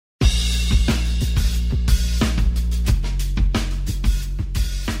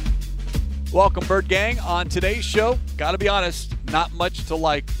Welcome, Bird Gang. On today's show, gotta be honest, not much to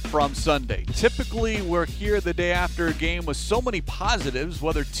like from Sunday. Typically, we're here the day after a game with so many positives,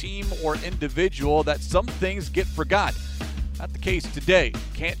 whether team or individual, that some things get forgot. Not the case today.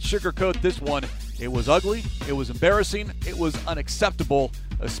 Can't sugarcoat this one. It was ugly, it was embarrassing, it was unacceptable,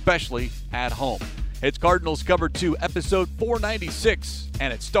 especially at home. It's Cardinals Cover 2, episode 496,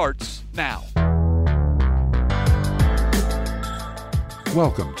 and it starts now.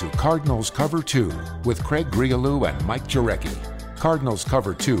 Welcome to Cardinals Cover 2 with Craig Grialou and Mike Jurecki. Cardinals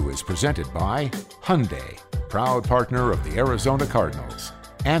Cover 2 is presented by Hyundai, proud partner of the Arizona Cardinals,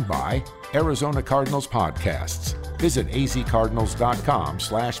 and by Arizona Cardinals Podcasts. Visit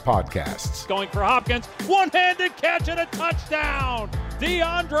azcardinals.com/podcasts. Going for Hopkins, one-handed catch and a touchdown!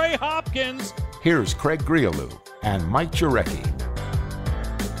 DeAndre Hopkins. Here's Craig Grialou and Mike Jurecki.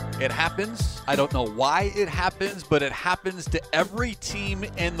 It happens. I don't know why it happens, but it happens to every team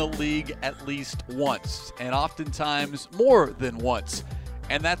in the league at least once, and oftentimes more than once.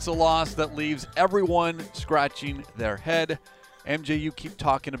 And that's a loss that leaves everyone scratching their head. MJ, you keep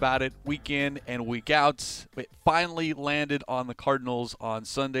talking about it week in and week out. It finally landed on the Cardinals on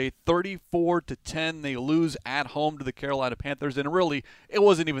Sunday. 34-10, they lose at home to the Carolina Panthers, and really, it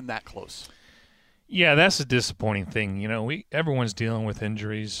wasn't even that close. Yeah, that's a disappointing thing. You know, everyone's dealing with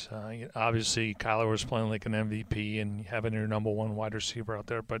injuries. Obviously, Kyler was playing like an MVP and having their number one wide receiver out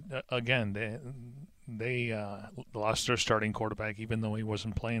there. But again, they lost their starting quarterback, even though he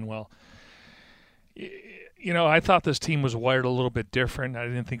wasn't playing well. You know, I thought this team was wired a little bit different. I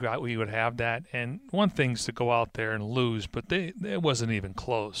didn't think we would have that. And one thing's to go out there and lose, but it wasn't even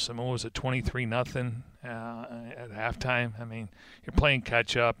close. I mean, what was it, 23-0 at halftime? I mean, you're playing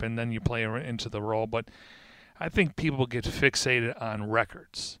catch-up, and then you play into the role. But I think people get fixated on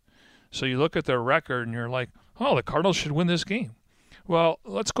records. So you look at their record, and you're like, oh, the Cardinals should win this game. Well,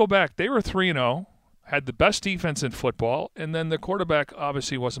 let's go back. They were 3-0. Had the best defense in football, and then the quarterback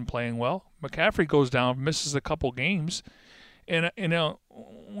obviously wasn't playing well. McCaffrey goes down, misses a couple games. And, you know,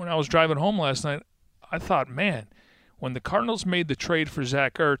 when I was driving home last night, I thought, man, when the Cardinals made the trade for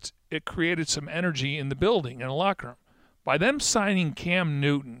Zach Ertz, it created some energy in the building, in the locker room. By them signing Cam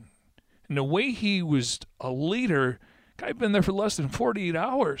Newton, and the way he was a leader, guy had been there for less than 48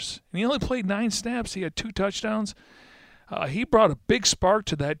 hours, and he only played 9 snaps. He had 2 touchdowns. He brought a big spark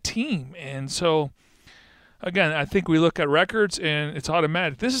to that team, and so – again, I think we look at records, and it's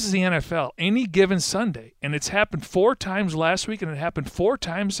automatic. This is the NFL, any given Sunday. And it's happened 4 times last week, and it happened 4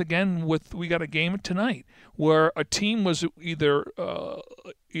 times again we got a game tonight where a team was either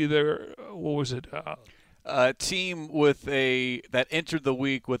what was it? A team that entered the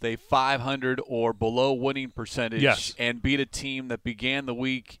week with a 500 or below winning percentage, yes, and beat a team that began the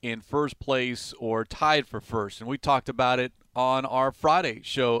week in first place or tied for first. And we talked about it on our Friday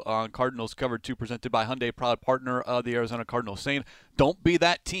show on Cardinals Cover 2, presented by Hyundai, proud partner of the Arizona Cardinals, saying don't be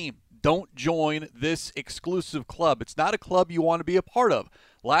that team. Don't join this exclusive club. It's not a club you want to be a part of.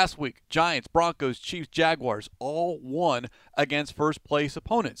 Last week, Giants, Broncos, Chiefs, Jaguars all won against first-place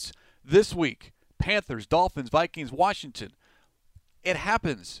opponents. This week, Panthers, Dolphins, Vikings, Washington. It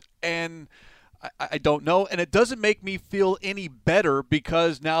happens, and I don't know, and it doesn't make me feel any better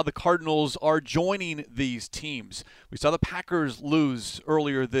because now the Cardinals are joining these teams. We saw the Packers lose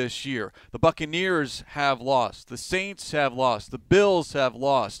earlier this year. The Buccaneers have lost. The Saints have lost. The Bills have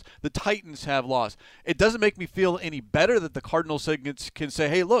lost. The Titans have lost. It doesn't make me feel any better that the Cardinals can say,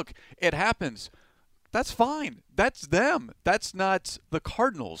 hey, look, it happens. That's fine. That's them. That's not the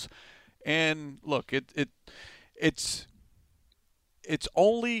Cardinals. And look, it's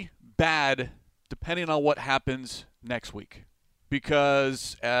only bad depending on what happens next week.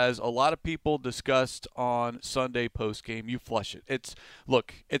 Because as a lot of people discussed on Sunday postgame, you flush it. It's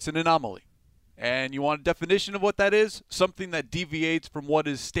an anomaly. And you want a definition of what that is? Something that deviates from what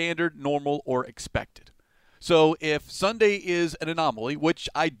is standard, normal, or expected. So if Sunday is an anomaly, which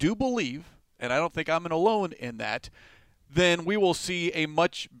I do believe, and I don't think I'm alone in that, then we will see a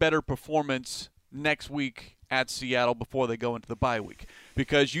much better performance next week at Seattle before they go into the bye week.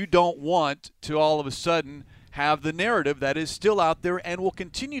 Because you don't want to all of a sudden have the narrative that is still out there and will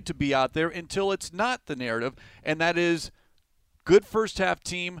continue to be out there until it's not the narrative, and that is good first half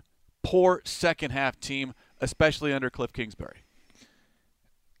team, poor second half team, especially under Cliff Kingsbury.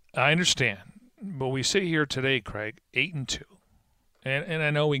 I understand, but we sit here today, Craig, 8-2. And I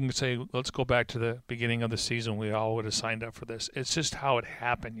know we can say, let's go back to the beginning of the season. We all would have signed up for this. It's just how it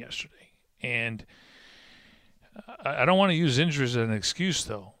happened yesterday. And I don't want to use injuries as an excuse,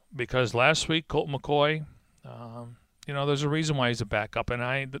 though, because last week, Colt McCoy, there's a reason why he's a backup.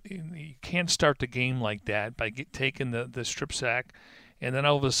 And you can't start the game like that by taking the strip sack And then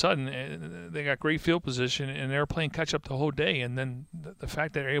all of a sudden, they got great field position, and they were playing catch-up the whole day. And then the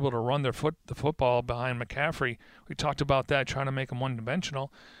fact that they're able to run the football behind McCaffrey, we talked about that, trying to make him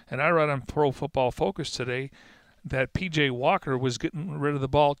one-dimensional. And I read on Pro Football Focus today that P.J. Walker was getting rid of the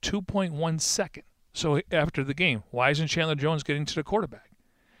ball 2.1 seconds. So after the game, why isn't Chandler Jones getting to the quarterback?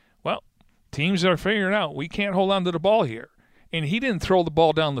 Well, teams are figuring out we can't hold on to the ball here. And he didn't throw the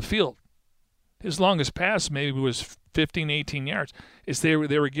ball down the field. His longest pass maybe was 15, 18 yards. They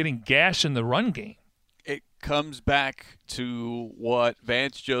were getting gashed in the run game. It comes back to what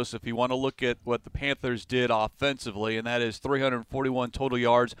Vance Joseph, you want to look at what the Panthers did offensively, and that is 341 total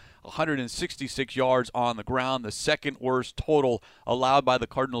yards, 166 yards on the ground, the second worst total allowed by the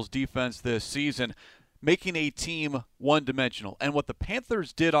Cardinals defense this season, making a team one-dimensional. And what the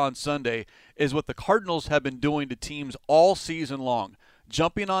Panthers did on Sunday is what the Cardinals have been doing to teams all season long.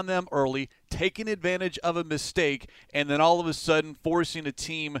 Jumping on them early, taking advantage of a mistake, and then all of a sudden forcing a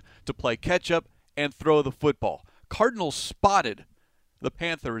team to play catch-up and throw the football. Cardinals spotted the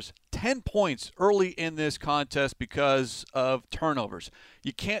Panthers 10 points early in this contest because of turnovers.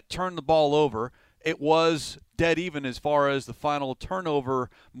 You can't turn the ball over. It was dead even as far as the final turnover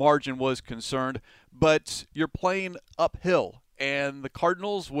margin was concerned, but you're playing uphill. And the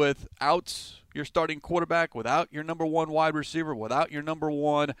Cardinals, without your starting quarterback, without your number one wide receiver, without your number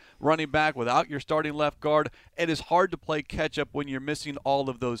one running back, without your starting left guard, it is hard to play catch-up when you're missing all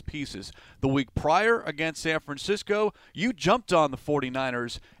of those pieces. The week prior against San Francisco, you jumped on the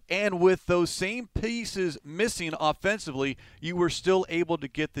 49ers, and with those same pieces missing offensively, you were still able to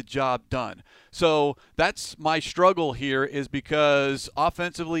get the job done. So that's my struggle here, is because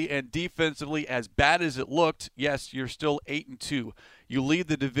offensively and defensively, as bad as it looked, yes, you're still 8-2. You lead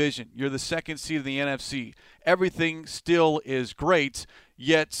the division. You're the second seed of the NFC. Everything still is great,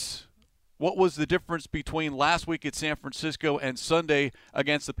 yet what was the difference between last week at San Francisco and Sunday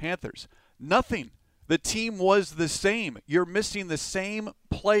against the Panthers? Nothing. The team was the same. You're missing the same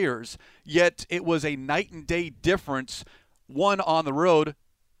players, yet it was a night and day difference, one on the road,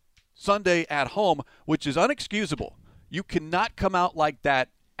 Sunday at home, which is unexcusable. You cannot come out like that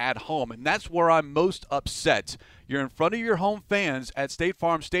at home, and that's where I'm most upset. You're in front of your home fans at State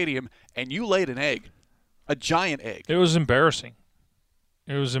Farm Stadium, and you laid an egg, a giant egg. It was embarrassing.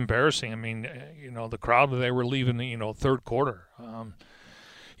 It was embarrassing. I mean, the crowd, they were leaving, third quarter.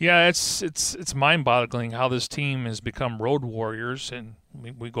 Yeah, it's mind-boggling how this team has become road warriors, and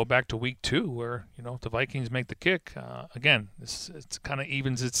we go back to week 2 where, if the Vikings make the kick, again, it's kind of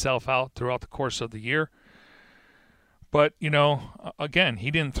evens itself out throughout the course of the year. But, again,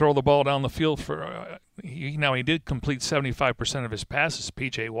 he didn't throw the ball down the field for he did complete 75% of his passes,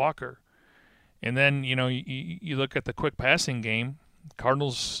 P.J. Walker. And then, you look at the quick passing game,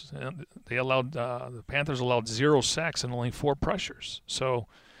 Cardinals, the Panthers allowed 0 sacks and only 4 pressures. So,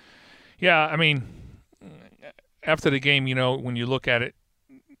 yeah, I mean, after the game, when you look at it,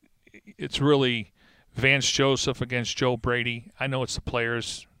 it's really Vance Joseph against Joe Brady. I know it's the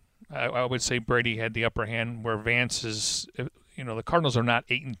players. I would say Brady had the upper hand, where Vance is, the Cardinals are not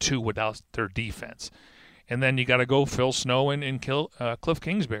 8-2 without their defense. And then you got to go Phil Snow and Cliff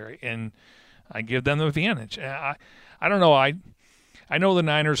Kingsbury, and I give them the advantage. I don't know. I know the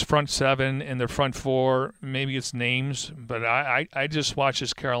Niners' front 7 and their front 4, maybe it's names, but I just watch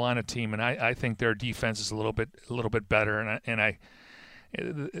this Carolina team, and I think their defense is a little bit better, and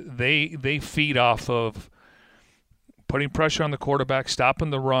they feed off of putting pressure on the quarterback, stopping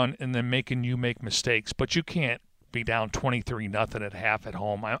the run, and then making you make mistakes. But you can't be down 23-0 at half at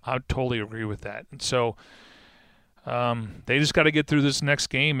home. I totally agree with that. And so they just got to get through this next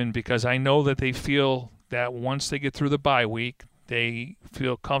game, and because I know that they feel that once they get through the bye week, they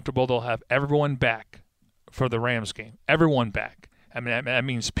feel comfortable they'll have everyone back for the Rams game. Everyone back. I mean, that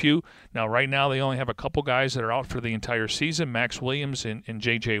means Pugh. Now, right now, they only have a couple guys that are out for the entire season, Max Williams and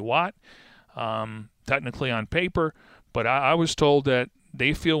J.J. Watt, technically on paper. But I was told that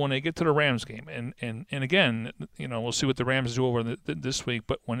they feel when they get to the Rams game, and again, we'll see what the Rams do over this week,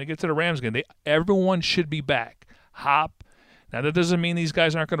 but when they get to the Rams game, everyone should be back. Hop. Now, that doesn't mean these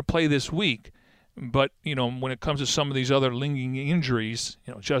guys aren't going to play this week, but, when it comes to some of these other lingering injuries,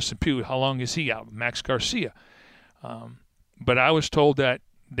 Justin Pugh, how long is he out? Max Garcia. But I was told that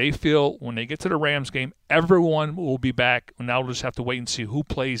they feel when they get to the Rams game, everyone will be back. Now we'll just have to wait and see who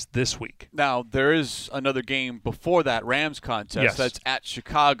plays this week. Now, there is another game before that Rams contest. Yes. That's at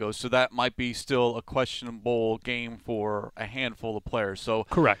Chicago, so that might be still a questionable game for a handful of players. So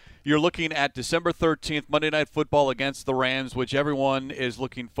Correct. You're looking at December 13th, Monday Night Football against the Rams, which everyone is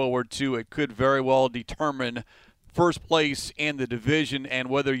looking forward to. It could very well determine first place in the division and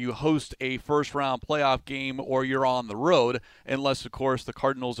whether you host a first-round playoff game or you're on the road, unless, of course, the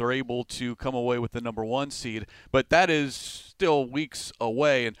Cardinals are able to come away with the number 1 seed. But that is still weeks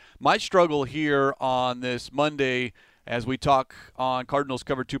away. And my struggle here on this Monday, as we talk on Cardinals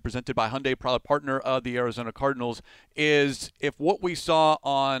Cover 2 presented by Hyundai, proud partner of the Arizona Cardinals, is if what we saw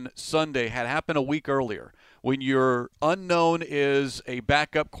on Sunday had happened a week earlier, when your unknown is a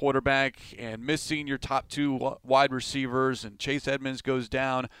backup quarterback and missing your top 2 wide receivers and Chase Edmonds goes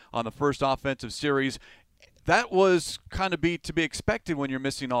down on the first offensive series, that was kind of to be expected when you're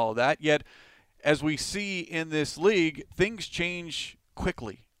missing all of that. Yet, as we see in this league, things change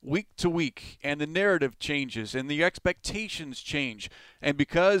quickly, week to week, and the narrative changes and the expectations change. And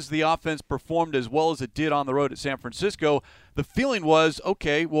because the offense performed as well as it did on the road at San Francisco, the feeling was,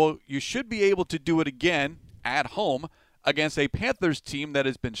 okay, well, you should be able to do it again at home against a Panthers team that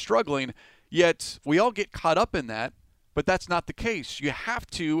has been struggling. Yet we all get caught up in that, but that's not the case. You have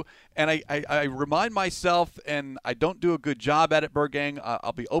to, and I remind myself, and I don't do a good job at it, Bergang,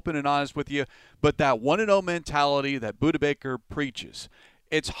 I'll be open and honest with you, but that 1-0 mentality that Budda Baker preaches,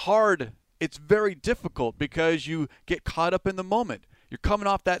 it's hard, it's very difficult because you get caught up in the moment. You're coming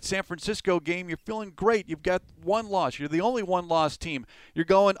off that San Francisco game. You're feeling great. You've got 1 loss. You're the only 1-loss team. You're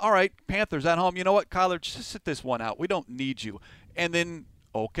going, all right, Panthers at home. You know what, Kyler, just sit this one out. We don't need you. And then,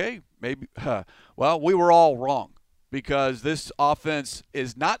 okay, maybe, well, we were all wrong because this offense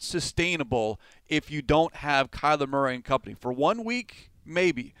is not sustainable if you don't have Kyler Murray and company. For 1 week,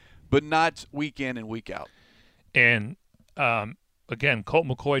 maybe, but not week in and week out. And, again, Colt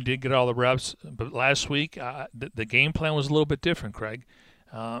McCoy did get all the reps, but last week the game plan was a little bit different, Craig.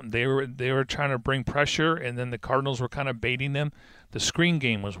 They were trying to bring pressure, and then the Cardinals were kind of baiting them. The screen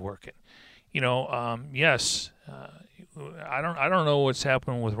game was working. Yes, I don't know what's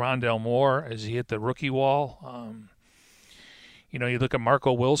happening with Rondale Moore as he hit the rookie wall. You look at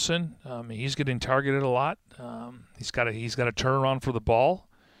Marco Wilson. He's getting targeted a lot. He's got a turnaround for the ball.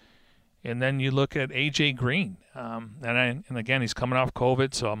 And then you look at A.J. Green, and again, he's coming off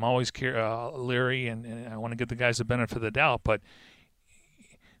COVID, so I'm always leery, and I want to give the guys the benefit of the doubt. But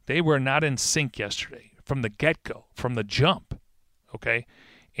they were not in sync yesterday from the get-go, from the jump, okay?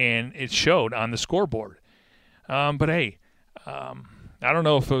 And it showed on the scoreboard. But, hey, I don't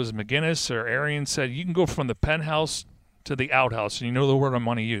know if it was McGinnis or Arians said you can go from the penthouse to the outhouse, and you know the word I'm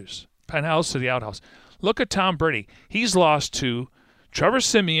going to use, penthouse to the outhouse. Look at Tom Brady. He's lost to Trevor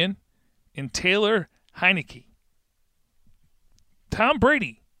Siemian and Taylor Heineke. Tom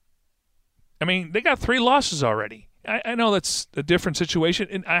Brady. I mean, they got 3 losses already. I know that's a different situation.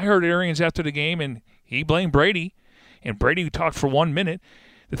 And I heard Arians after the game, and he blamed Brady. And Brady talked for 1 minute.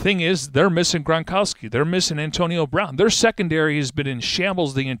 The thing is, they're missing Gronkowski. They're missing Antonio Brown. Their secondary has been in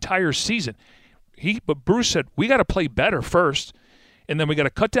shambles the entire season. But Bruce said, we got to play better first, and then we got to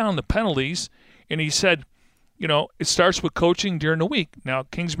cut down the penalties. And he said, it starts with coaching during the week. Now,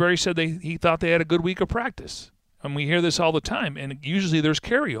 Kingsbury said he thought they had a good week of practice. And we hear this all the time, and usually there's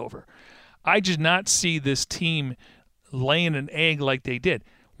carryover. I did not see this team laying an egg like they did.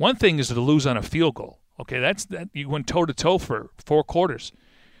 One thing is to lose on a field goal. Okay, that you went toe-to-toe for 4 quarters.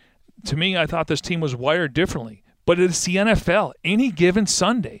 To me, I thought this team was wired differently. But it's the NFL. Any given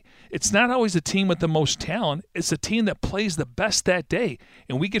Sunday, it's not always the team with the most talent. It's the team that plays the best that day.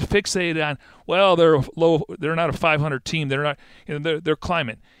 And we get fixated on, well, they're not a 500 team. They're not, they're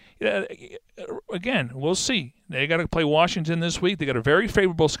climbing. Again, we'll see. They got to play Washington this week. They got a very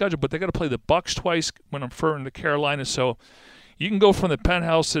favorable schedule, but they got to play the Bucs twice when I'm referring to Carolina. So you can go from the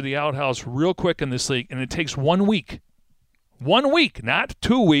penthouse to the outhouse real quick in this league, and it takes 1 week. 1 week, not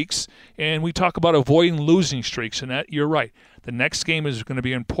 2 weeks. And we talk about avoiding losing streaks, and that you're right. The next game is going to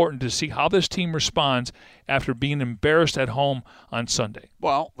be important to see how this team responds after being embarrassed at home on Sunday.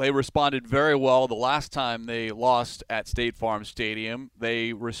 Well, they responded very well the last time they lost at State Farm Stadium.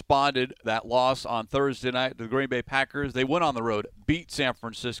 They responded that loss on Thursday night to the Green Bay Packers. They went on the road, beat San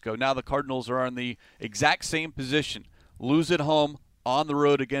Francisco. Now the Cardinals are in the exact same position. Lose at home, on the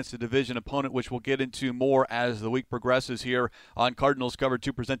road against a division opponent, which we'll get into more as the week progresses here on Cardinals Cover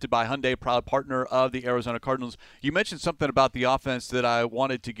 2, presented by Hyundai, proud partner of the Arizona Cardinals. You mentioned something about the offense that I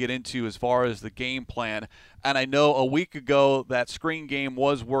wanted to get into as far as the game plan, and I know a week ago that screen game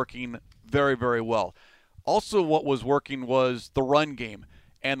was working very, very well. Also what was working was the run game,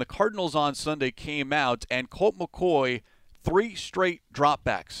 and the Cardinals on Sunday came out, and Colt McCoy, 3 straight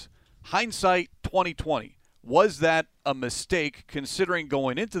dropbacks. Hindsight 2020. Was that a mistake considering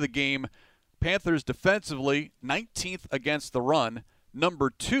going into the game, Panthers defensively 19th against the run,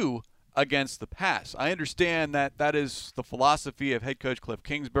 number 2 against the pass? I understand that is the philosophy of head coach Cliff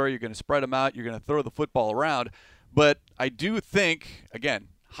Kingsbury. You're going to spread them out. You're going to throw the football around. But I do think, again,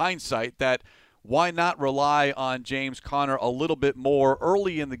 hindsight, that why not rely on James Conner a little bit more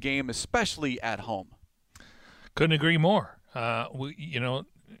early in the game, especially at home? Couldn't agree more.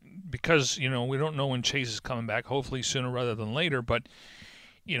 Because we don't know when Chase is coming back. Hopefully sooner rather than later. But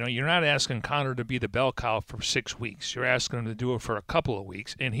you're not asking Conner to be the bell cow for 6 weeks. You're asking him to do it for a couple of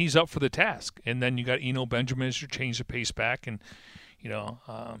weeks, and he's up for the task. And then you got Eno Benjamin as your change the pace back, and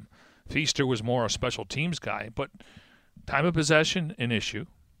Feaster was more a special teams guy. But time of possession, an issue.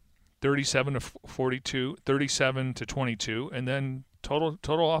 37 to 42, 37 to 22, and then total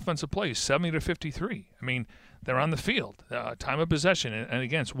offensive plays, 70 to 53. I mean, they're on the field. Time of possession, and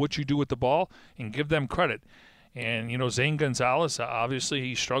again, it's what you do with the ball, and give them credit. And, Zane Gonzalez, obviously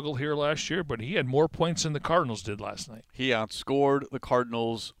he struggled here last year, but he had more points than the Cardinals did last night. He outscored the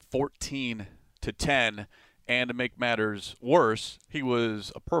Cardinals 14-10. And to make matters worse, he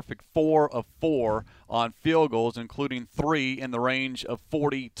was a perfect 4 of 4 on field goals, including 3 in the range of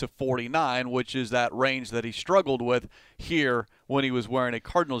 40 to 49, which is that range that he struggled with here when he was wearing a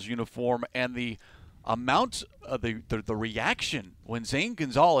Cardinals uniform. And the amount of the reaction when Zane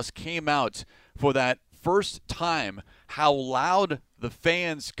Gonzalez came out for that first time, how loud the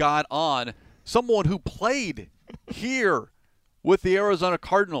fans got on someone who played here with the Arizona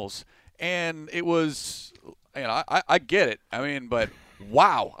Cardinals. And it was, I get it. I mean, but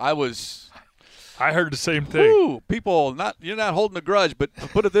wow, I heard the same thing. People, you're not holding a grudge, but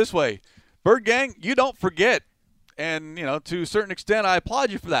put it this way, Bird Gang, you don't forget. And, to a certain extent, I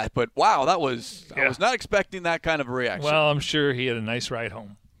applaud you for that. But wow, I was not expecting that kind of a reaction. Well, I'm sure he had a nice ride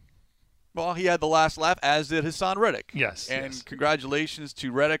home. Well, he had the last laugh, as did Hassan Reddick. Yes. And Congratulations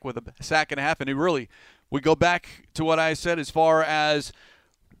to Reddick with a sack and a half. And we go back to what I said as far as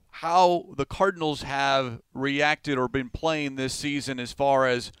how the Cardinals have reacted or been playing this season as far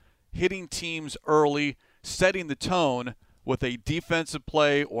as hitting teams early, setting the tone with a defensive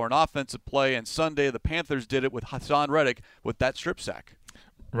play or an offensive play. And Sunday, the Panthers did it with Hassan Reddick with that strip sack.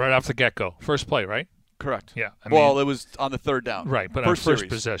 Right off the get-go. First play, right? Correct. Yeah. It was on the third down. Right, but first on first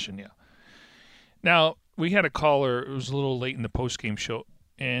possession, yeah. Now, we had a caller. It was a little late in the postgame show,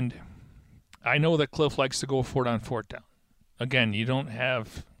 and I know that Cliff likes to go for it on fourth down. Again, you don't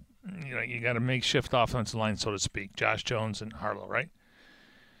have – you got a makeshift offensive line, so to speak, Josh Jones and Harlow, right?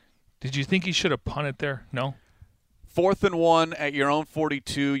 Did you think he should have punted there? No? 4th and 1 at your own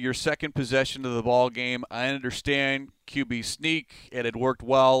 42, your second possession of the ball game. I understand QB sneak. It had worked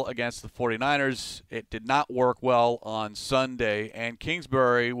well against the 49ers. It did not work well on Sunday. And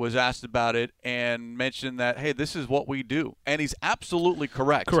Kingsbury was asked about it and mentioned that, hey, this is what we do. And he's absolutely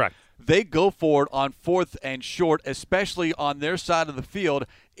correct. Correct. They go for it on 4th and short, especially on their side of the field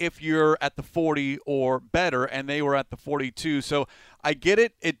if you're at the 40 or better, and they were at the 42. So I get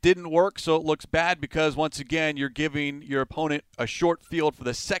it. It didn't work, so it looks bad because, once again, you're giving your opponent a short field for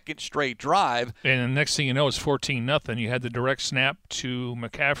the second straight drive. And the next thing you know, it's 14-0. You had the direct snap to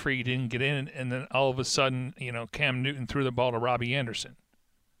McCaffrey. He didn't get in, and then all of a sudden, Cam Newton threw the ball to Robbie Anderson.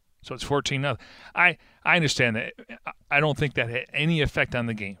 So it's 14-0. I understand that. I don't think that had any effect on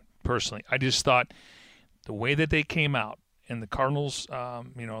the game. Personally, I just thought the way that they came out and the Cardinals,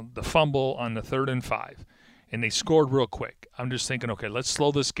 the fumble on the 3rd and 5, and they scored real quick. I'm just thinking, okay, let's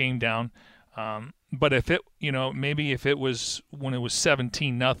slow this game down. But if it, maybe if it was when it was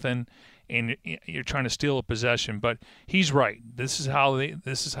 17-0 and you're trying to steal a possession, but he's right. This is how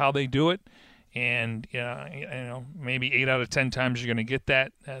they do it. And maybe 8 out of 10 times you're going to get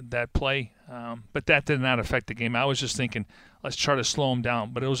that play, but that did not affect the game. I was just thinking, let's try to slow them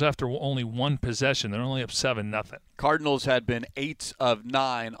down. But it was after only one possession; they're only up 7-0. Cardinals had been 8 of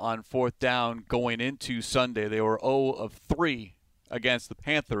 9 on 4th down going into Sunday. They were 0 of 3 against the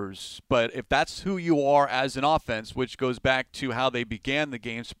Panthers. But if that's who you are as an offense, which goes back to how they began the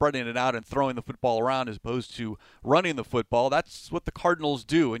game, spreading it out and throwing the football around as opposed to running the football, that's what the Cardinals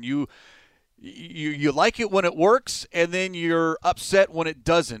do, and you like it when it works, and then you're upset when it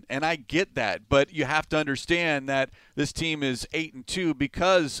doesn't. And I get that, but you have to understand that this team is 8-2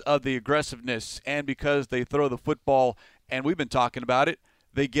 because of the aggressiveness and because they throw the football, and we've been talking about it.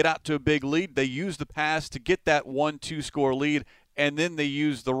 They get out to a big lead. They use the pass to get that 1-2 score lead, and then they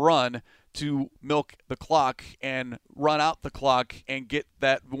use the run to milk the clock and run out the clock and get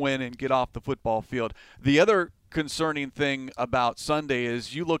that win and get off the football field. The other concerning thing about Sunday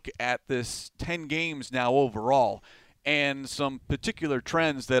is you look at this 10 games now overall and some particular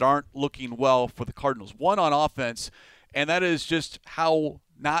trends that aren't looking well for the Cardinals. One on offense, and that is just how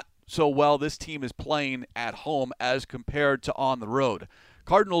not so well this team is playing at home as compared to on the road.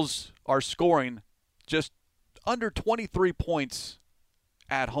 Cardinals are scoring just under 23 points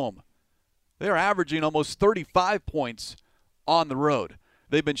at home. They're averaging almost 35 points on the road.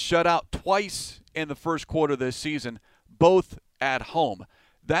 They've been shut out twice in the first quarter this season, both at home.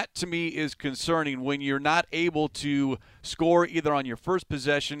 That, to me, is concerning when you're not able to score either on your first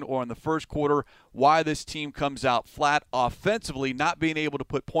possession or in the first quarter, why this team comes out flat offensively, not being able to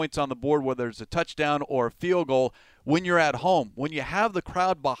put points on the board, whether it's a touchdown or a field goal, when you're at home. When you have the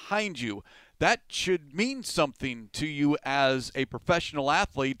crowd behind you, that should mean something to you as a professional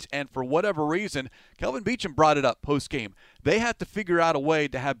athlete, and for whatever reason, Kelvin Beachum brought it up post-game. They have to figure out a way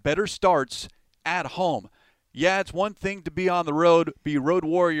to have better starts at home. Yeah, it's one thing to be on the road, be road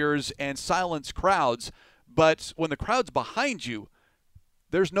warriors, and silence crowds, but when the crowd's behind you,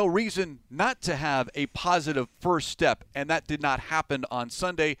 there's no reason not to have a positive first step, and that did not happen on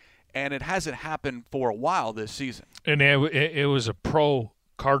Sunday, and it hasn't happened for a while this season. And it was a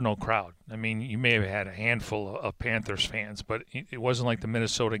pro-Cardinal crowd. I mean, you may have had a handful of Panthers fans, but it wasn't like the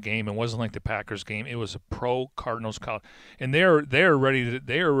Minnesota game. It wasn't like the Packers game. It was a pro-Cardinals crowd, and they're ready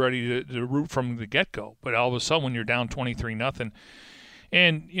to root from the get-go. But all of a sudden, when you're down 23-0,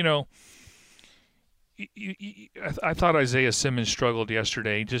 and you know, I thought Isaiah Simmons struggled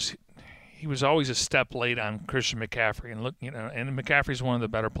yesterday. He was always a step late on Christian McCaffrey, and and McCaffrey's one of the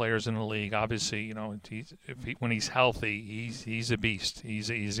better players in the league. Obviously, you know, when he's healthy, he's a beast. He's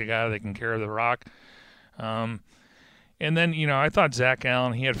a guy that can carry the rock. And then, you know, I thought Zach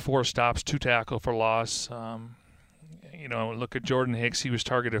Allen, he had 4 stops, 2 tackles for loss. You know, look at Jordan Hicks. He was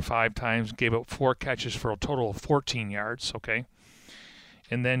targeted 5 times, gave up 4 catches for a total of 14 yards. Okay,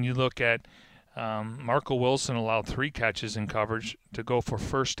 and then you look at Marco Wilson allowed 3 catches in coverage to go for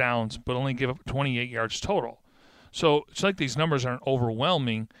first downs, but only give up 28 yards total. So it's like these numbers aren't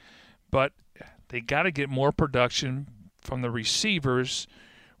overwhelming, but they got to get more production from the receivers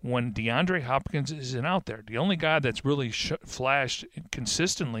when DeAndre Hopkins isn't out there. The only guy that's really flashed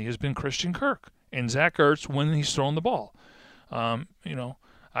consistently has been Christian Kirk and Zach Ertz when he's throwing the ball. You know,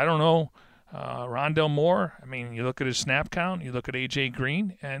 I don't know. Rondale Moore, I mean, you look at his snap count, you look at A.J.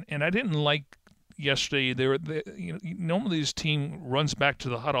 Green, and I didn't like yesterday. Normally this team runs back to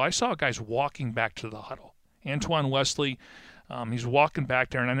the huddle. I saw guys walking back to the huddle. Antoine Wesley, he's walking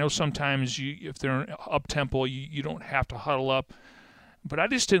back there, and I know sometimes if they're up-tempo, you don't have to huddle up. But I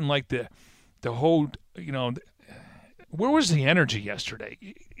just didn't like the whole, you know, where was the energy yesterday?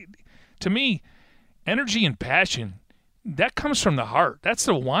 To me, energy and passion, that comes from the heart. That's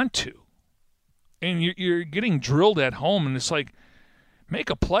the want to. And you're getting drilled at home, and it's like, make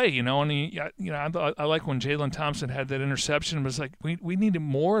a play, you know. And I like when Jalen Thompson had that interception. But it's like we needed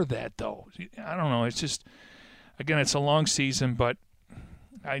more of that, though. I don't know. It's just, again, it's a long season, but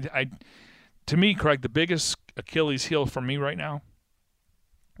to me, Craig, the biggest Achilles heel for me right now,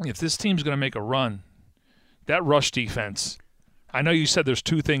 if this team's going to make a run, that rush defense. I know you said there's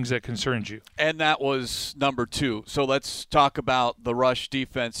 2 things that concerned you. And that was number 2. So let's talk about the rush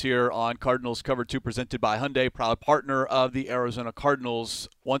defense here on Cardinals Cover 2 presented by Hyundai, proud partner of the Arizona Cardinals.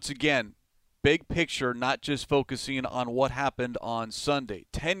 Once again, big picture, not just focusing on what happened on Sunday.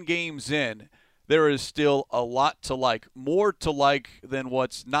 10 games in, there is still a lot to like, more to like than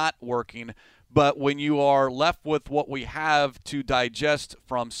what's not working. But when you are left with what we have to digest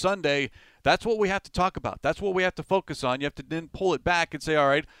from Sunday, that's what we have to talk about. That's what we have to focus on. You have to then pull it back and say, all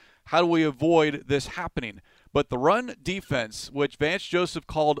right, how do we avoid this happening? But the run defense, which Vance Joseph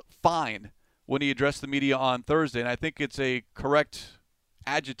called fine when he addressed the media on Thursday, and I think it's a correct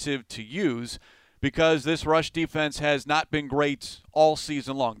adjective to use because this rush defense has not been great all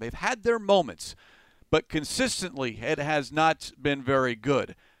season long. They've had their moments, but consistently it has not been very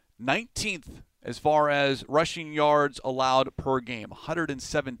good. 19th as far as rushing yards allowed per game,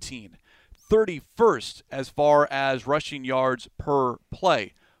 117. 31st as far as rushing yards per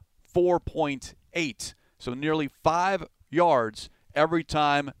play, 4.8. So nearly 5 yards every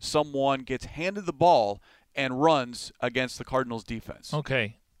time someone gets handed the ball and runs against the Cardinals defense.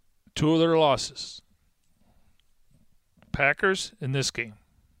 Okay, 2 of their losses. Packers in this game.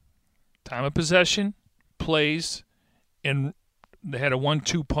 Time of possession, plays, and they had a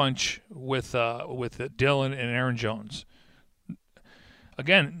 1-2 punch with Dillon and Aaron Jones.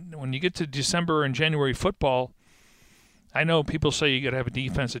 Again, when you get to December and January football, I know people say you got to have a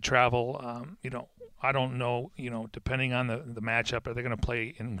defense to travel. I don't know, depending on the matchup, are they going to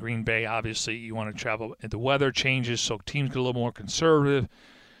play in Green Bay? Obviously, you want to travel. The weather changes, so teams get a little more conservative.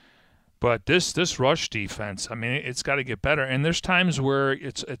 But this rush defense, I mean, it's got to get better. And there's times where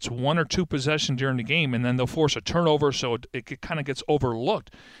it's 1 or 2 possessions during the game, and then they'll force a turnover, so it kind of gets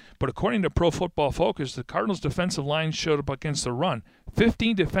overlooked. But according to Pro Football Focus, the Cardinals' defensive line showed up against the run.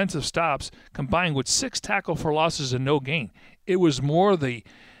 15 defensive stops combined with 6 tackle for losses and no gain. It was more the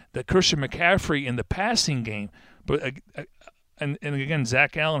that Christian McCaffrey in the passing game, but and again,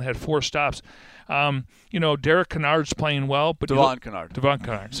 Zach Allen had 4 stops. Derek Kennard's playing well, but Devon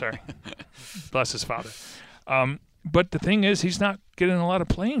Kennard, sorry, bless his father. But the thing is, he's not getting a lot of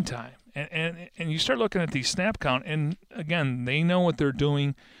playing time, and you start looking at the snap count, and again, they know what they're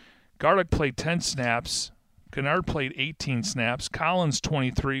doing. Garlick played 10 snaps. Kennard played 18 snaps. Collins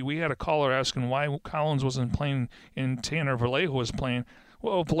 23. We had a caller asking why Collins wasn't playing and Tanner Vallejo was playing.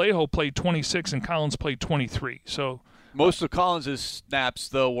 Well, Vallejo played 26 and Collins played 23. So most of Collins' snaps,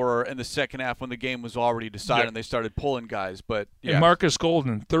 though, were in the second half when the game was already decided and they started pulling guys. But yeah. And Marcus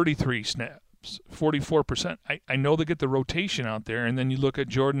Golden, 33 snaps, 44%. I know they get the rotation out there, and then you look at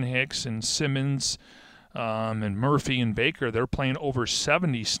Jordan Hicks and Simmons and Murphy and Baker. They're playing over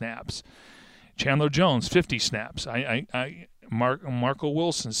 70 snaps. Chandler Jones, 50 snaps. Marco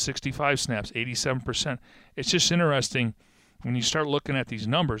Wilson, 65 snaps, 87%. It's just interesting when you start looking at these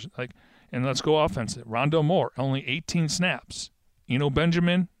numbers. And let's go offensive. Rondale Moore, only 18 snaps.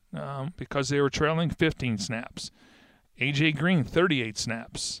 Benjamin, because they were trailing, 15 snaps. A.J. Green, 38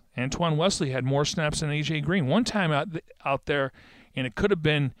 snaps. Antoine Wesley had more snaps than A.J. Green. One time out there, and it could have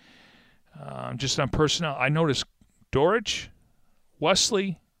been just on personnel, I noticed Dorich,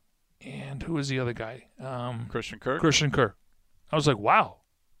 Wesley, and who was the other guy? Christian Kirk. I was like, wow,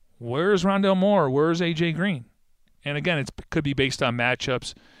 where's Rondale Moore? Where's A.J. Green? And again, it could be based on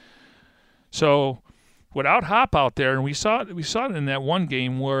matchups. So without Hop out there, and we saw it in that one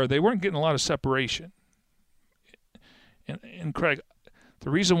game where they weren't getting a lot of separation. And Craig, the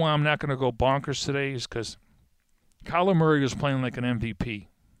reason why I'm not going to go bonkers today is because Kyler Murray was playing like an MVP,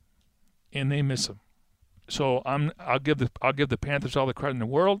 and they miss him. So I'll give the Panthers all the credit in the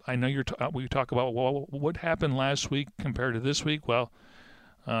world. I know we talk about what happened last week compared to this week. Well,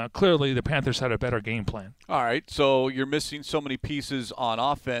 clearly the Panthers had a better game plan. All right, so you're missing so many pieces on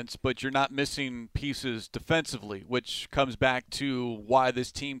offense, but you're not missing pieces defensively, which comes back to why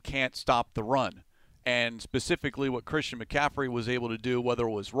this team can't stop the run. And specifically what Christian McCaffrey was able to do, whether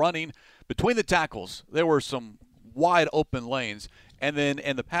it was running between the tackles, there were some wide open lanes. And then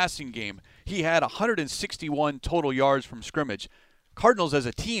in the passing game, he had 161 total yards from scrimmage. Cardinals as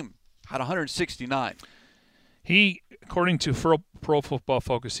a team had 169. He, according to Pro Football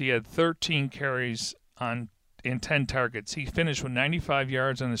Focus, he had 13 carries and 10 targets. He finished with 95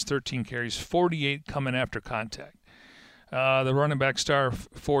 yards on his 13 carries, 48 coming after contact. The running back star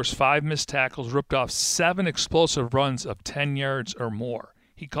forced 5 missed tackles, ripped off 7 explosive runs of 10 yards or more.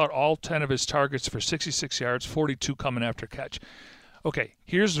 He caught all 10 of his targets for 66 yards, 42 coming after catch. Okay,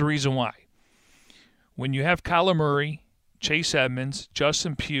 here's the reason why. When you have Kyler Murray, Chase Edmonds,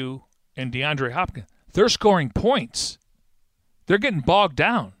 Justin Pugh, and DeAndre Hopkins, they're scoring points. They're getting bogged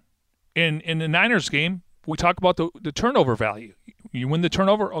down. In the Niners game, we talk about the turnover value. You win the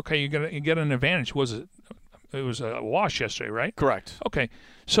turnover, okay, you get an advantage. It was a wash yesterday, right? Correct. Okay,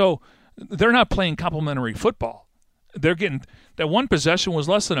 so they're not playing complimentary football. They're getting – that one possession was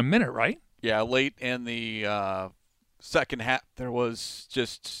less than a minute, right? Yeah, late in the second half, there was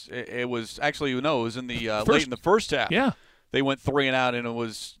just – it was actually, it was in the late in the first half. Yeah. They went 3 and out, and it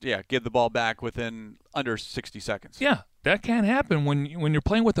was, give the ball back within under 60 seconds. Yeah, that can't happen when you're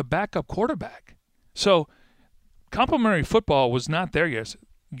playing with a backup quarterback. So complimentary football was not there yet.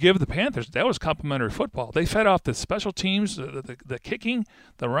 Give the Panthers, that was complimentary football. They fed off the special teams, the kicking,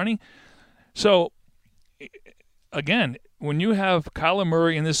 the running. So, again, when you have Kyler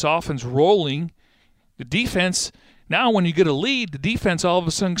Murray and this offense rolling, the defense, now when you get a lead, the defense all of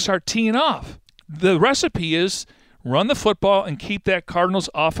a sudden start teeing off. The recipe is run the football and keep that Cardinals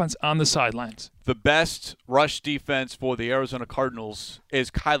offense on the sidelines. The best rush defense for the Arizona Cardinals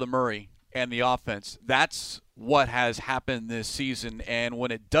is Kyler Murray and the offense. That's what has happened this season. And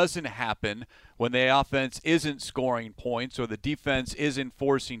when it doesn't happen, when the offense isn't scoring points or the defense isn't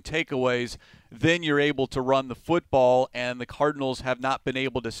forcing takeaways, then you're able to run the football, and the Cardinals have not been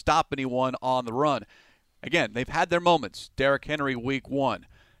able to stop anyone on the run. Again, they've had their moments. Derrick Henry week 1.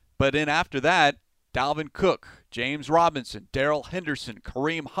 But then after that, Dalvin Cook, James Robinson, Darrell Henderson,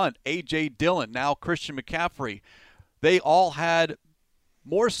 Kareem Hunt, A.J. Dillon, now Christian McCaffrey. They all had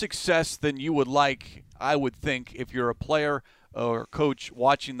more success than you would like, I would think, if you're a player or coach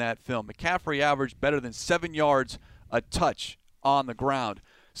watching that film. McCaffrey averaged better than 7 yards a touch on the ground.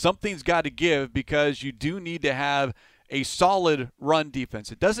 Something's got to give because you do need to have a solid run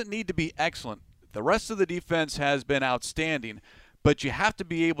defense. It doesn't need to be excellent. The rest of the defense has been outstanding, but you have to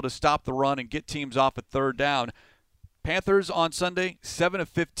be able to stop the run and get teams off at third down. Panthers on Sunday, 7 of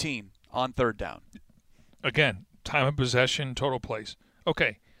 15 on third down. Again, time of possession, total plays.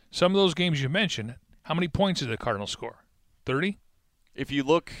 Okay, some of those games you mentioned, how many points did the Cardinals score? 30? If you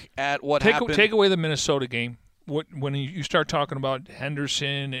look at what happened. Take away the Minnesota game. When you start talking about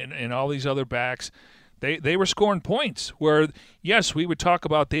Henderson and all these other backs, they were scoring points where, yes, we would talk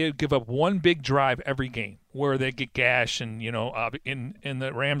about they would give up one big drive every game where they get gashed. And, in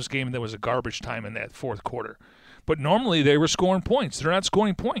the Rams game, there was a garbage time in that fourth quarter. But normally they were scoring points. They're not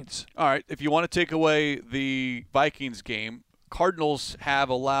scoring points. All right, if you want to take away the Vikings game, Cardinals have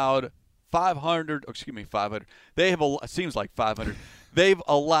allowed 500. They have, it seems like 500. They've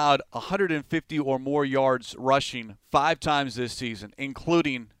allowed 150 or more yards rushing 5 times this season,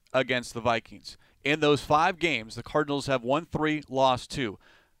 including against the Vikings. In those 5 games, the Cardinals have won 3, lost 2.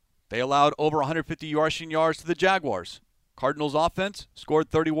 They allowed over 150 rushing yards to the Jaguars. Cardinals offense scored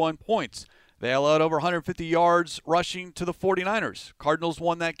 31 points. They allowed over 150 yards rushing to the 49ers. Cardinals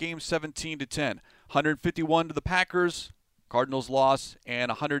won that game 17-10. 151 to the Packers. Cardinals lost, and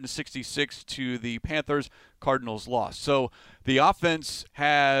 166 to the Panthers. Cardinals lost. So the offense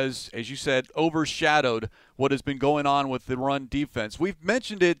has, as you said, overshadowed what has been going on with the run defense. We've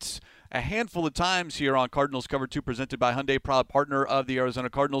mentioned it a handful of times here on Cardinals Cover 2, presented by Hyundai, proud partner of the Arizona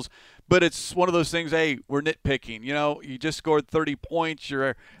Cardinals. But it's one of those things, hey, we're nitpicking. You just scored 30 points.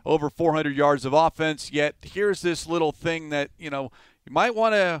 You're over 400 yards of offense. Yet here's this little thing that, you might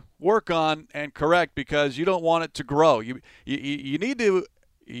want to work on and correct because you don't want it to grow. You need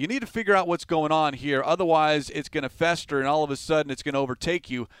to figure out what's going on here. Otherwise, it's going to fester, and all of a sudden it's going to overtake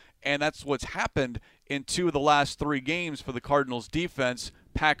you. And that's what's happened in 2 of the last 3 games for the Cardinals defense,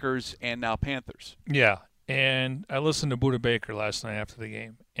 Packers and now Panthers. Yeah, and I listened to Budda Baker last night after the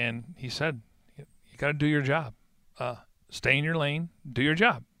game, and he said, you got to do your job. Stay in your lane, do your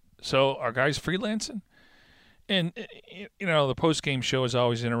job. So our guys freelancing. And, the post-game show is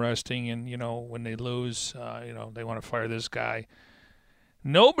always interesting, and, when they lose, they want to fire this guy.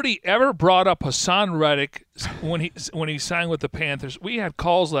 Nobody ever brought up Hassan Reddick when he signed with the Panthers. We had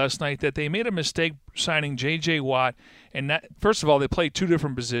calls last night that they made a mistake signing J.J. Watt. And that, first of all, they played 2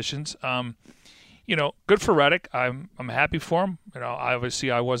 different positions. Good for Reddick. I'm happy for him.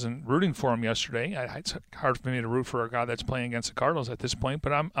 Obviously I wasn't rooting for him yesterday. It's hard for me to root for a guy that's playing against the Cardinals at this point,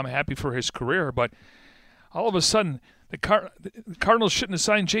 but I'm happy for his career. But all of a sudden, the Cardinals shouldn't have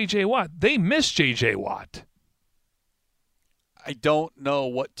signed J.J. Watt. They missed J.J. Watt. I don't know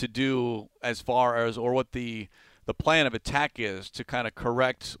what to do as far as or what the plan of attack is to kind of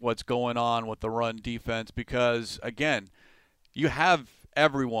correct what's going on with the run defense because, again, you have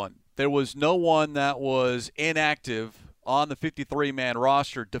everyone. There was no one that was inactive on the 53-man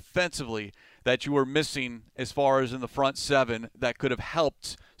roster defensively that you were missing as far as in the front 7 that could have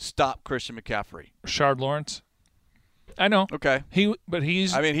helped stop Christian McCaffrey. Rashard Lawrence. I know. Okay.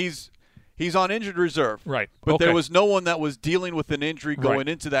 He's on injured reserve. Right. But there was no one that was dealing with an injury going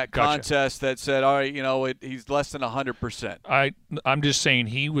into that contest that said, all right, he's less than 100%. I'm just saying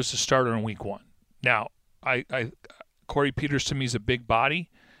he was the starter in week 1. Now, Corey Peters to me is a big body.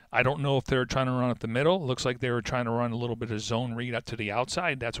 I don't know if they were trying to run up the middle. It looks like they were trying to run a little bit of zone read up to the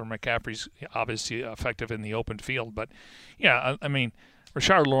outside. That's where McCaffrey's obviously effective in the open field. But, yeah,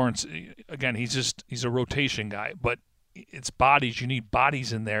 Rashard Lawrence, again, he's a rotation guy. But it's bodies. You need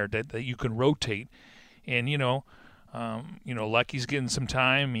bodies in there that you can rotate. And, Lecky's getting some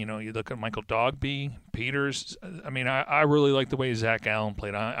time. You look at Michael Dogby, Peters. I really like the way Zach Allen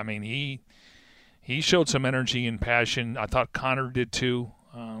played. He showed some energy and passion. I thought Connor did too.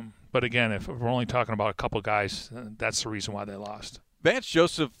 But again, if we're only talking about a couple guys, that's the reason why they lost. Vance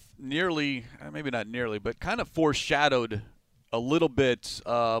Joseph maybe not nearly, but kind of foreshadowed a little bit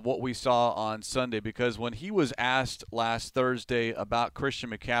of what we saw on Sunday because when he was asked last Thursday about Christian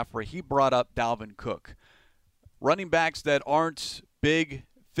McCaffrey, he brought up Dalvin Cook. Running backs that aren't big,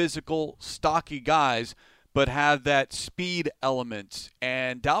 physical, stocky guys, but have that speed element.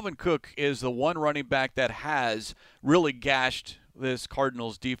 And Dalvin Cook is the one running back that has really gashed this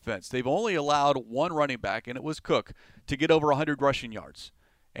Cardinals defense. They've only allowed one running back, and it was Cook, to get over 100 rushing yards.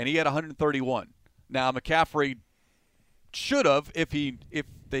 And he had 131. Now, McCaffrey should have if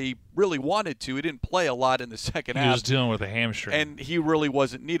they really wanted to. He didn't play a lot in the second half. He was dealing with a hamstring. And he really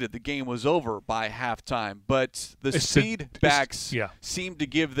wasn't needed. The game was over by halftime. But the speed backs seem to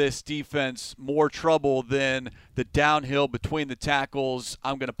give this defense more trouble than the downhill between the tackles,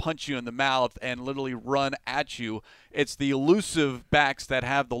 I'm going to punch you in the mouth and literally run at you. It's the elusive backs that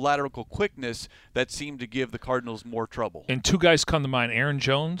have the lateral quickness that seem to give the Cardinals more trouble. And 2 guys come to mind. Aaron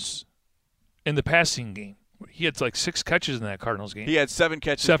Jones in the passing game. He had like 6 catches in that Cardinals game. He had 7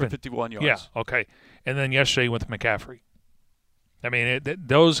 catches for 51 yards. Yeah, okay. And then yesterday with McCaffrey.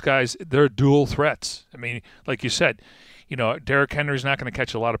 Those guys, they're dual threats. Like you said, Derrick Henry's not going to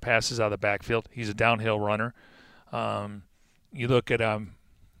catch a lot of passes out of the backfield. He's a downhill runner. You look at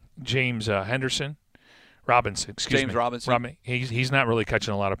James Robinson. James Robinson. He's not really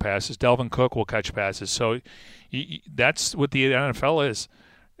catching a lot of passes. Delvin Cook will catch passes. So that's what the NFL is.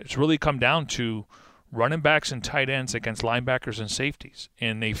 It's really come down to running backs and tight ends against linebackers and safeties,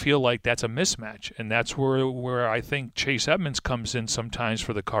 and they feel like that's a mismatch. And that's where I think Chase Edmonds comes in sometimes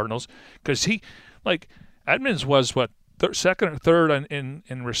for the Cardinals, because Edmonds was second or third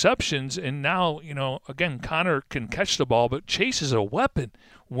in receptions, and now, again, Connor can catch the ball, but Chase is a weapon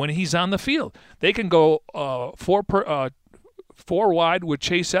when he's on the field. They can go four wide with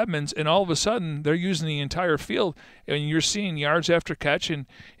Chase Edmonds, and all of a sudden they're using the entire field, and you're seeing yards after catch and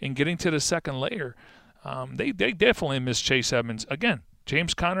getting to the second layer. They definitely miss Chase Edmonds. Again,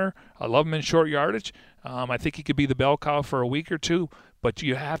 James Conner, I love him in short yardage. I think he could be the bell cow for a week or two, but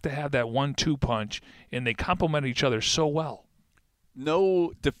you have to have that 1-2 punch, and they complement each other so well.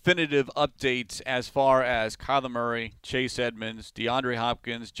 No definitive updates as far as Kyler Murray, Chase Edmonds, DeAndre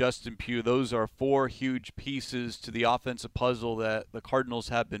Hopkins, Justin Pugh. Those are four huge pieces to the offensive puzzle that the Cardinals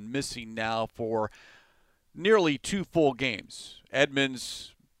have been missing now for nearly 2 full games.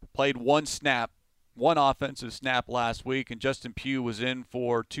 Edmonds played one offensive snap last week, and Justin Pugh was in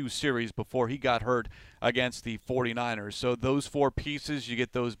for 2 series before he got hurt against the 49ers. So those 4 pieces, you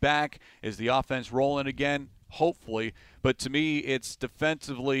get those back. Is the offense rolling again? Hopefully. But to me, it's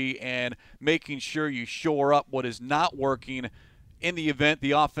defensively and making sure you shore up what is not working in the event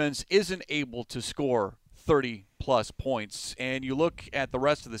the offense isn't able to score 30-plus points. And you look at the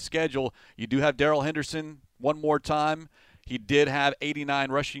rest of the schedule, you do have Darrell Henderson one more time. He did have 89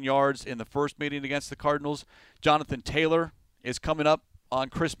 rushing yards in the first meeting against the Cardinals. Jonathan Taylor is coming up on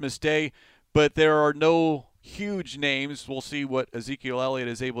Christmas Day, but there are no huge names. We'll see what Ezekiel Elliott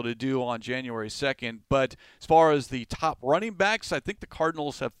is able to do on January 2nd. But as far as the top running backs, I think the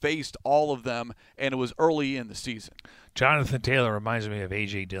Cardinals have faced all of them, and it was early in the season. Jonathan Taylor reminds me of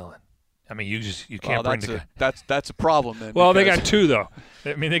A.J. Dillon. I mean, you can't bring the guy. That's a problem then. Well, they got 2 though.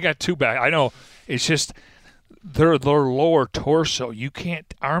 I mean, they got 2 back. I know. It's just their lower torso. You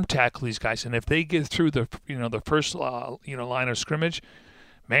can't arm tackle these guys, and if they get through the first line of scrimmage,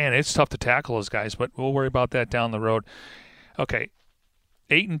 man, it's tough to tackle those guys, but we'll worry about that down the road. Okay,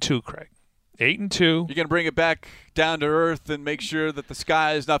 8-2, Craig. 8-2. You're going to bring it back down to earth and make sure that the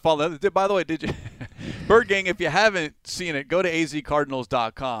sky is not falling. By the way, did you, Bird Gang, if you haven't seen it, go to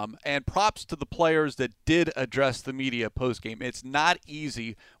azcardinals.com. And props to the players that did address the media postgame. It's not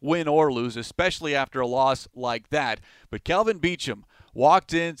easy, win or lose, especially after a loss like that. But Kelvin Beachum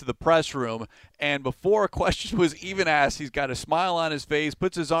walked into the press room, and before a question was even asked, he's got a smile on his face,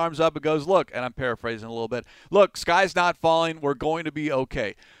 puts his arms up and goes, look, and I'm paraphrasing a little bit, look, sky's not falling. We're going to be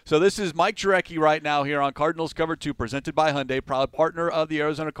okay. So this is Mike Jurecki right now here on Cardinals Cover 2, presented by Hyundai, proud partner of the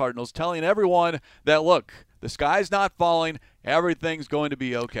Arizona Cardinals, telling everyone that, look, the sky's not falling. Everything's going to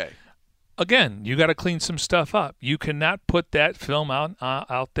be okay. Again, you got to clean some stuff up. You cannot put that film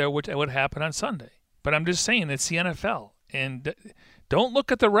out there, which would happen on Sunday. But I'm just saying, it's the NFL. And don't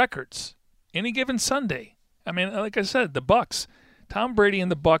look at the records. Any given Sunday. I mean, like I said, the Bucs, Tom Brady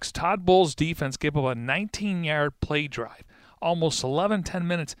and the Bucs, Todd Bowles' defense gave up a 19-yard play drive, almost 10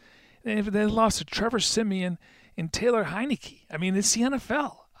 minutes. And they lost to Trevor Siemian and Taylor Heineke. I mean, it's the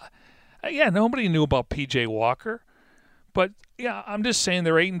NFL. Yeah, nobody knew about P.J. Walker, but yeah, I'm just saying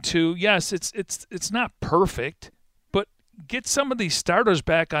they're 8-2. Yes, it's not perfect, but get some of these starters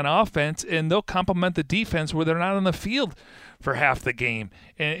back on offense, and they'll complement the defense where they're not on the field for half the game,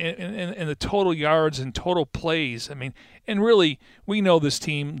 and the total yards and total plays. I mean, and really, we know this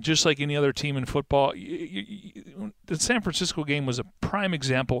team, just like any other team in football. The San Francisco game was a prime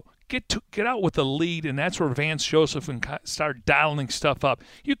example. Get out with the lead, and that's where Vance Joseph can start dialing stuff up.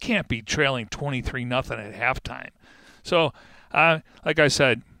 You can't be trailing 23-0 at halftime. So, like I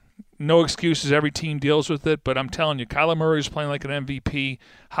said, no excuses. Every team deals with it, but I'm telling you, Kyler Murray is playing like an MVP.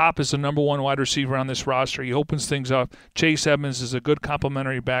 Hop is the number 1 wide receiver on this roster. He opens things up. Chase Edmonds is a good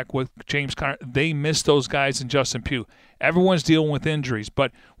complementary back with James Conner. They miss those guys in Justin Pugh. Everyone's dealing with injuries,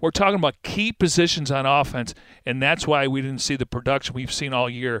 but we're talking about key positions on offense, and that's why we didn't see the production we've seen all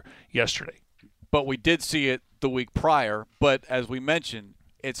year yesterday. But we did see it the week prior, but as we mentioned,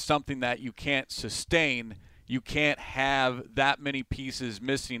 it's something that you can't sustain. You can't have that many pieces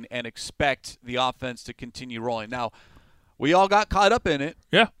missing and expect the offense to continue rolling. Now, we all got caught up in it.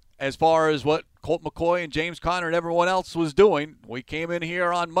 Yeah. As far as what Colt McCoy and James Conner and everyone else was doing. We came in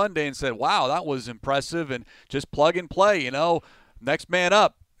here on Monday and said, wow, that was impressive, and just plug and play, next man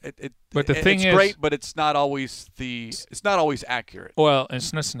up. But the thing it's great, but it's not always accurate. Well,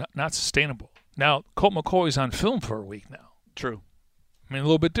 it's not sustainable. Now, Colt McCoy's on film for a week now. True. I mean, a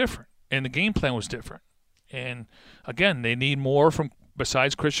little bit different, and the game plan was different. And again, they need more from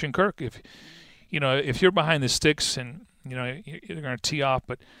besides Christian Kirk. If you're behind the sticks and you're going to tee off,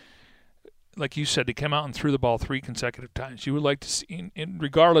 but like you said, they came out and threw the ball 3 consecutive times. You would like to see, and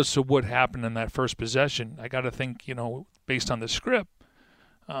regardless of what happened in that first possession, I got to think, based on the script,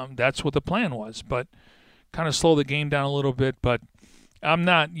 that's what the plan was. But kind of slow the game down a little bit. But I'm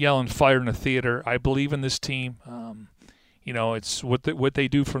not yelling fire in the theater. I believe in this team. It's what they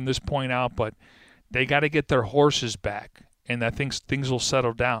do from this point out, but they got to get their horses back, and I think things will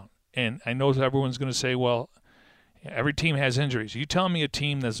settle down. And I know everyone's going to say, well, every team has injuries. You tell me a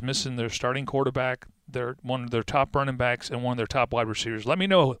team that's missing their starting quarterback, one of their top running backs, and one of their top wide receivers. Let me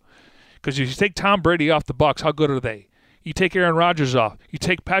know. Because if you take Tom Brady off the Bucs, how good are they? You take Aaron Rodgers off. You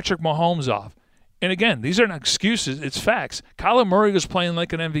take Patrick Mahomes off. And again, these aren't excuses. It's facts. Kyler Murray was playing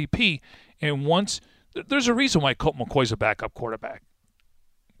like an MVP, and there's a reason why Colt McCoy's a backup quarterback.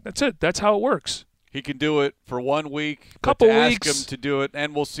 That's it. That's how it works. He can do it for 1 week, couple but to weeks. ask him to do it,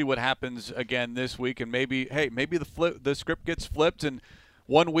 and we'll see what happens again this week. And maybe the script gets flipped, and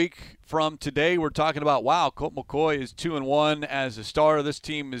 1 week from today, we're talking about, wow, Colt McCoy is 2-1 as a starter. This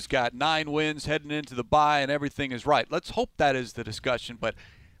team has got 9 wins heading into the bye, and everything is right. Let's hope that is the discussion, but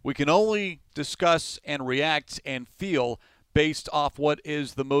we can only discuss and react and feel based off what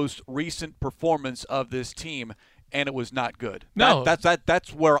is the most recent performance of this team, and it was not good. No,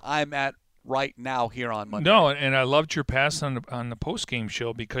 that's where I'm at right now here on Monday. No, and I loved your pass on the post-game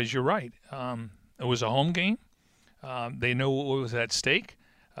show because you're right. It was a home game. They know what was at stake.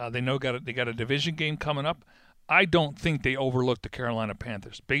 They got a division game coming up. I don't think they overlooked the Carolina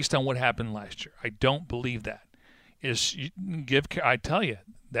Panthers based on what happened last year. I don't believe that. I tell you,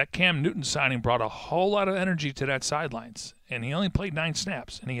 that Cam Newton signing brought a whole lot of energy to that sidelines, and he only played 9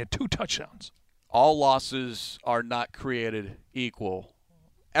 snaps, and he had 2 touchdowns. All losses are not created equal.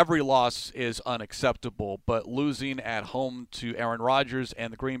 Every loss is unacceptable, but losing at home to Aaron Rodgers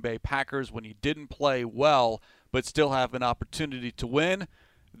and the Green Bay Packers when you didn't play well but still have an opportunity to win,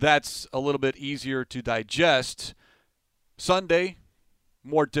 that's a little bit easier to digest. Sunday,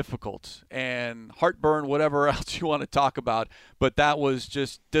 more difficult, and heartburn, whatever else you want to talk about, but that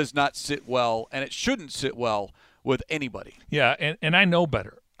does not sit well, and it shouldn't sit well with anybody. Yeah, and I know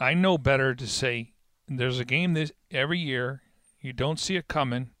better. I know better to say there's a game every year. You don't see it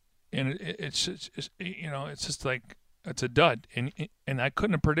coming, and it's just like it's a dud. And I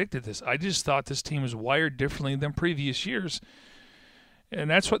couldn't have predicted this. I just thought this team was wired differently than previous years,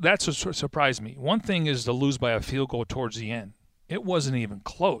 and that's what surprised me. One thing is to lose by a field goal towards the end. It wasn't even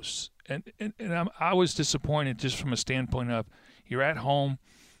close, and I was disappointed just from a standpoint of you're at home.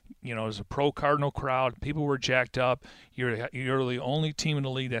 As a pro Cardinal crowd, people were jacked up. You're the only team in the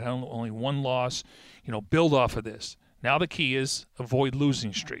league that had only 1 loss. Build off of this. Now the key is avoid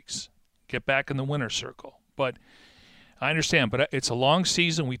losing streaks. Get back in the winner's circle. But I understand, but it's a long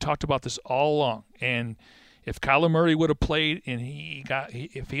season. We talked about this all along. And if Kyler Murray would have played and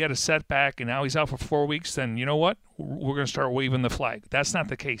if he had a setback and now he's out for 4 weeks, then you know what? We're going to start waving the flag. That's not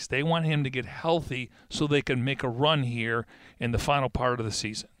the case. They want him to get healthy so they can make a run here in the final part of the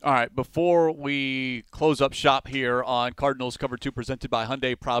season. All right, before we close up shop here on Cardinals Cover 2 presented by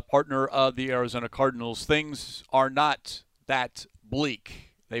Hyundai, proud partner of the Arizona Cardinals, things are not that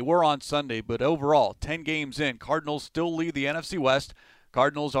bleak. They were on Sunday, but overall, 10 games in, Cardinals still lead the NFC West.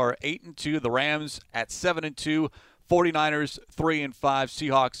 Cardinals are 8-2. The Rams at 7-2. 49ers 3-5.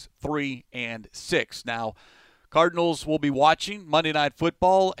 Seahawks 3-6. Now, Cardinals will be watching Monday Night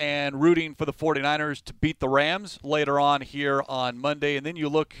Football and rooting for the 49ers to beat the Rams later on here on Monday. And then you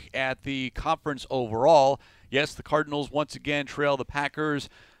look at the conference overall. Yes, the Cardinals once again trail the Packers.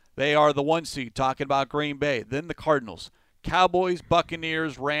 They are the 1 seed, talking about Green Bay. Then the Cardinals. Cowboys,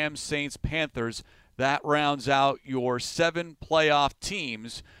 Buccaneers, Rams, Saints, Panthers. That rounds out your 7 playoff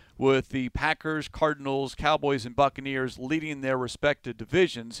teams with the Packers, Cardinals, Cowboys, and Buccaneers leading their respective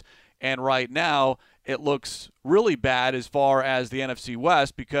divisions. And right now, it looks really bad as far as the NFC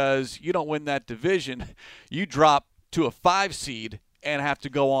West because you don't win that division. You drop to a 5 seed and have to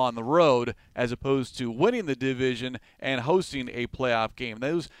go on the road as opposed to winning the division and hosting a playoff game.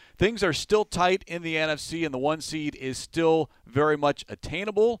 Those things are still tight in the NFC, and the 1 seed is still very much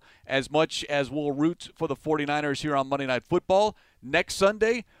attainable. As much as we'll root for the 49ers here on Monday Night Football, next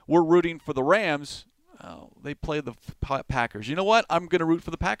Sunday we're rooting for the Rams. They play the Packers. You know what? I'm going to root for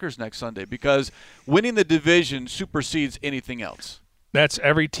the Packers next Sunday because winning the division supersedes anything else. That's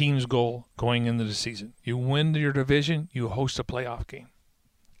every team's goal going into the season. You win your division, you host a playoff game.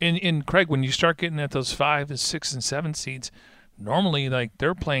 And Craig, when you start getting at those 5 and 6 and 7 seeds, normally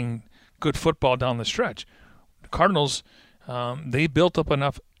they're playing good football down the stretch. The Cardinals, they built up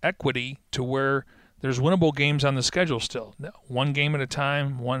enough equity to where There's winnable games on the schedule still. One game at a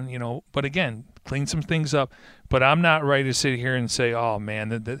time, but again, clean some things up. But I'm not ready to sit here and say, oh,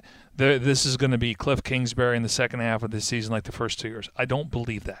 man, this is going to be Cliff Kingsbury in the second half of the season like the first 2 years. I don't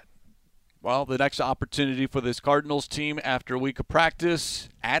believe that. Well, the next opportunity for this Cardinals team after a week of practice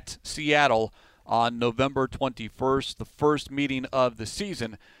at Seattle on November 21st, the first meeting of the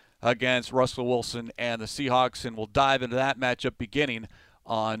season against Russell Wilson and the Seahawks, and we'll dive into that matchup beginning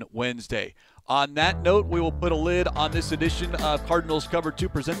on Wednesday. On that note, we will put a lid on this edition of Cardinals Cover 2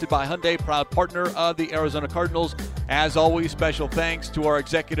 presented by Hyundai, proud partner of the Arizona Cardinals. As always, special thanks to our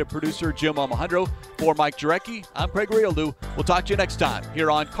executive producer, Jim Alejandro. For Mike Jurecki, I'm Craig Riolu. We'll talk to you next time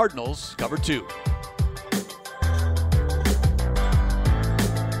here on Cardinals Cover 2.